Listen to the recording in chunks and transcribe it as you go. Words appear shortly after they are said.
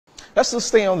Let's still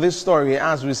stay on this story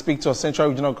as we speak to our Central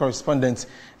Regional Correspondent,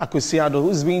 Agradaa,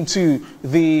 who's been to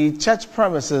the church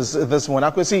premises this morning.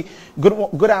 Akwesi,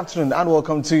 good afternoon and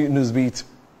welcome to Newsbeat.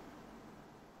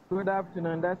 Good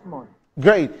afternoon, Desmond.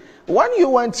 Great. When you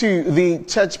went to the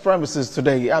church premises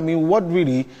today, I mean, what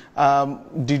really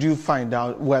did you find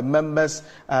out? Were members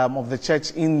of the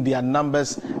church in their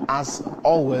numbers, as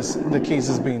always the case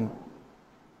has been?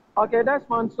 Okay,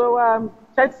 Desmond. So,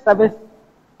 church service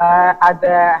at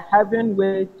the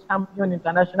Heavenway Champion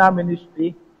International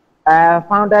Ministry,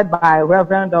 founded by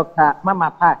Reverend Dr.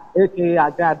 Mama Pat, aka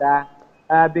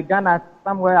Agradaa, began at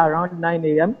somewhere around 9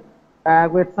 a.m.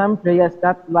 With some prayers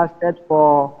that lasted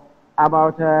for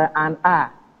about an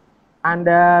hour. And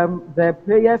the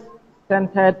prayers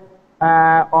centered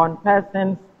on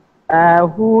persons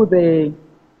who the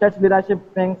church leadership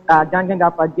thinks are ganging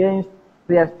up against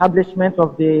the establishment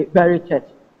of the very church.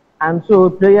 And so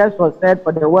prayers were said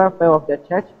for the welfare of the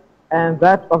church and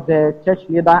that of the church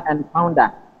leader and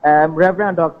founder,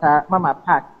 Reverend Dr. Mama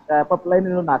Pat, popularly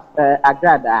known as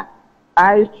Agradaa.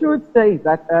 I should say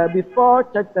that before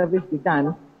church service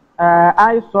began,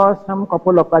 I saw some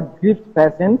couple of aggrieved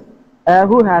persons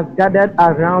who have gathered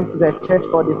around the church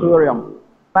auditorium.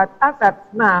 But as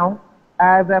at now,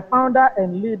 the founder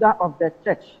and leader of the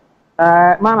church,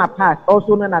 Mama Pat,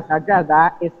 also known as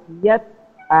Agradaa, is yet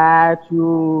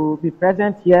to be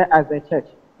present here as the church.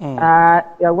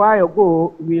 A while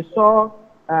ago, we saw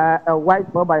a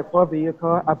white 4x4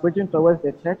 vehicle approaching towards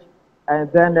the church, and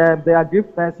then the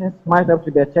aggrieved persons marched up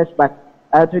to the church, but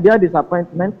to their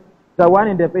disappointment, the one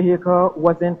in the vehicle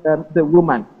wasn't the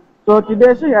woman. So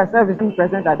today she herself is being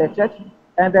present at the church,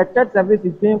 and the church service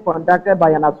is being conducted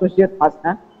by an associate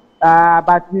pastor,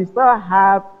 but we still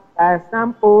have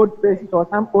some old faces or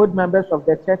some old members of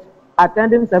the church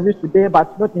attending service today,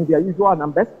 but not in their usual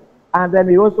numbers. And then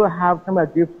we also have some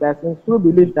aggrieved persons who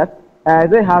believe that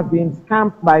they have been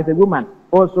scammed by the woman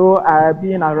also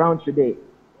being around today.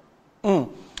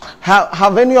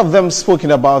 Have any of them spoken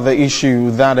about the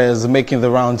issue that is making the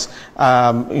rounds,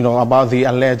 about the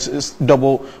alleged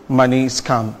double money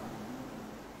scam?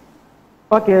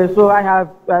 Okay, so I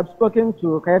have spoken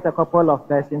to quite a couple of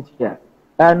persons here.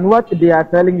 And what they are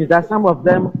telling me is that some of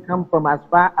them come from as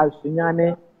far as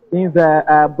Sunyane in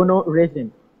the Bono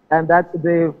region, and that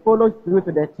they followed through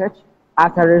to the church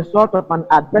as a result of an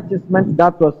advertisement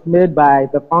that was made by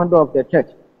the founder of the church,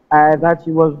 that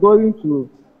he was going to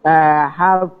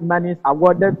have monies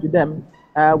awarded to them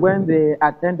when they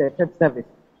attend the church service,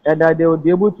 and that they will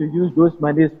be able to use those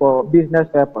monies for business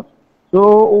purpose.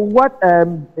 So what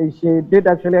she did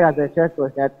actually as a church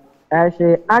was that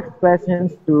she asked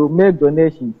persons to make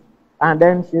donations, and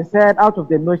then she said out of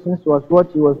the donations was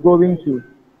what she was going to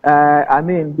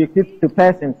bequeath to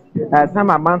persons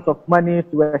some amount of money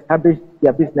to establish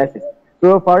their businesses.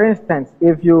 So for instance,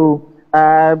 if you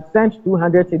sent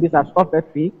 200 cedis as offer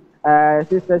fee,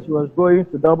 she said she was going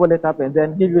to double it up and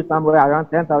then give you somewhere around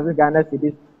 10,000 Ghana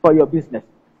cedis for your business.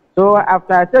 So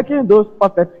after taking those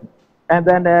offer fees, and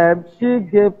then she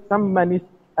gave some money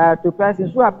to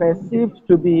persons who are perceived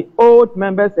to be old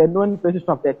members and known faces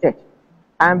of the church.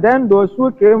 And then those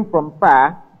who came from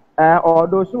far or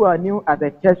those who are new at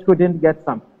the church couldn't get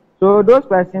some. So those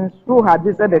persons who had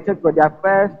visited the church for their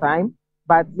first time,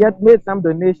 but yet made some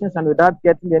donations and without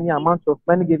getting any amount of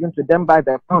money given to them by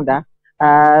the founder,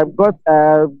 got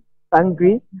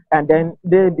angry, and then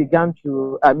they began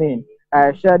to,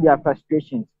 share their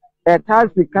frustrations. It has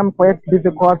become quite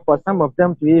difficult for some of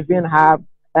them to even have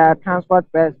transport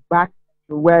fares back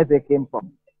to where they came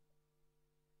from.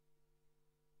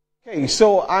 Okay,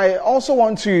 so I also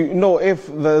want to know if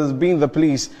there's been the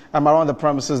police around the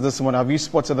premises this morning. Have you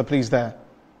spotted the police there?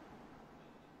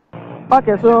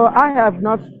 Okay, so I have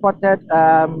not spotted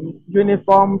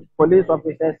uniformed police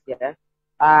officers here,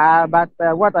 but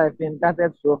what I've been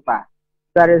gathered so far,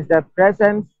 there is the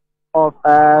presence of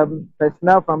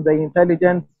personnel from the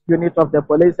intelligence unit of the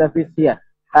police service here,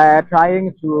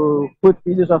 trying to put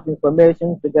pieces of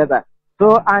information together.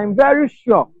 So I'm very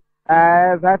sure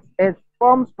that it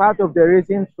forms part of the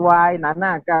reasons why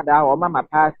Nana Agradaa or Mama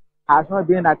Pat has not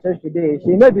been at church today.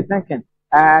 She may be thinking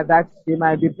that she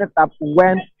might be picked up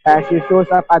when she shows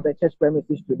up at the church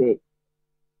premises today.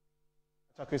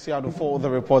 Agradaa for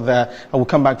the report there. I will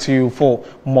come back to you for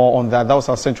more on that. That was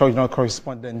our Central Regional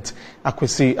Correspondent,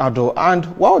 Agradaa. And,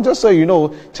 well, just so you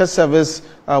know, church service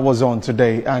was on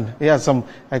today, and he has some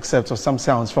excerpts or some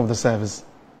sounds from the service.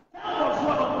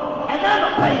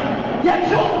 Yes,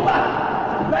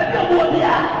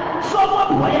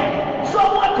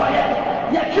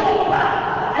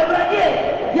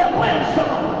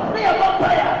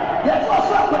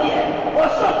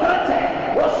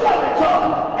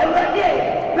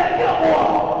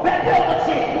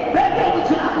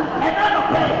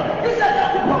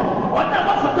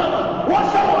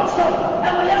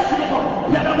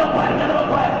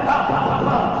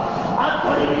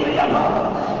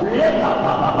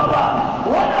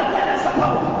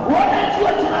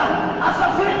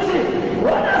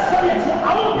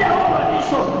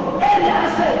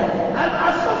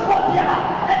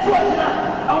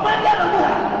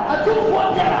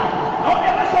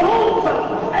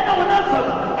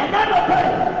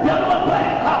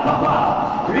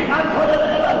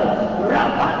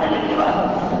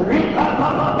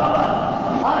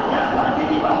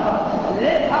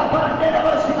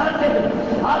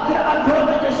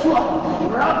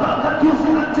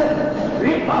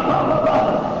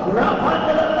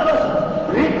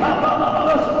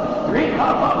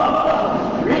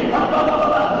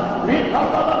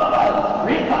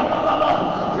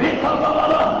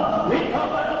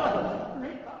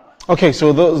 Okay,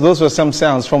 so those were some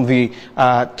sounds from the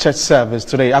church service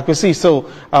today. Akwesi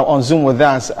still on Zoom with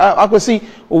us. Akwesi,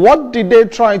 what did they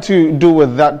try to do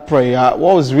with that prayer?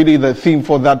 What was really the theme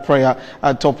for that prayer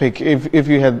topic, if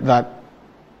you had that?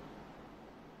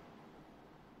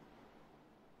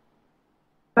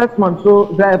 That's one. So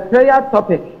the prayer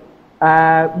topic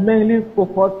mainly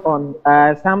focused on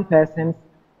some persons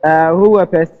who were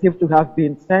perceived to have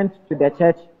been sent to the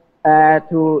church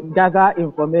to gather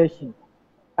information.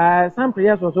 Some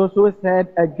prayers was also said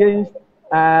against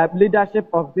leadership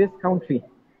of this country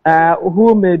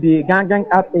who may be ganging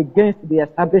up against the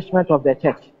establishment of the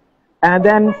church. And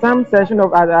then some session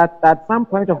of at some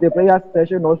point of the prayer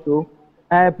session also,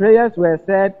 prayers were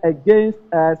said against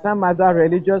some other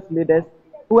religious leaders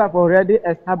who have already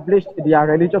established their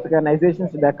religious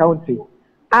organizations in the country.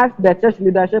 As the church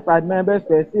leadership and members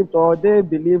perceived or they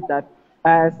believe that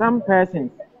some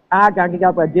persons are ganging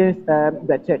up against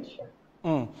the church.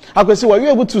 Okay, so were you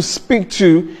able to speak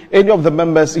to any of the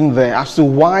members in there as to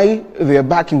why they are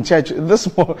back in church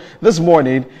this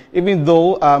morning, even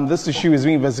though this issue is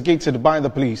being investigated by the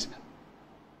police?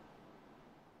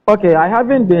 Okay, I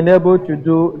haven't been able to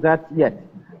do that yet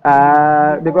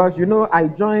because, you know, I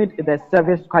joined the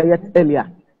service quite earlier.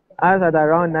 As at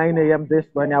around 9 a.m. this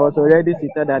morning, I was already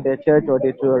seated at the church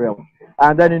auditorium.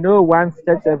 And then, you know, once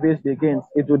church service begins,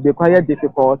 it would be quite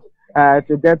difficult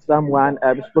to get someone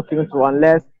spoken to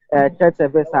unless church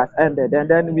service has ended. And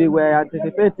then we were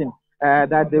anticipating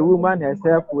that the woman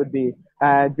herself would be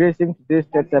gracing this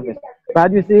church service.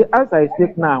 But you see, as I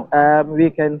speak now, we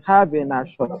can have in a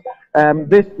shot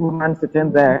this woman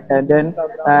sitting there, and then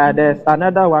there's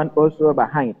another one also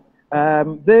behind.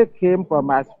 They came from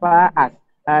as far as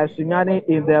Sunyani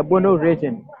in the Bono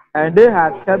region. And they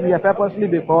had come here purposely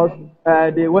because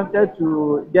they wanted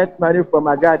to get money from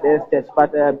Agradaa church,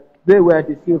 but they were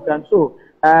deceived, and so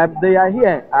they are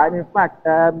here. And in fact,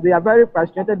 they are very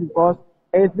frustrated because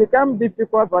it's become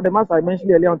difficult for them, as I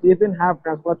mentioned earlier, to even have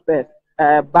transport fares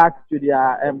back to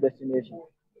their destination.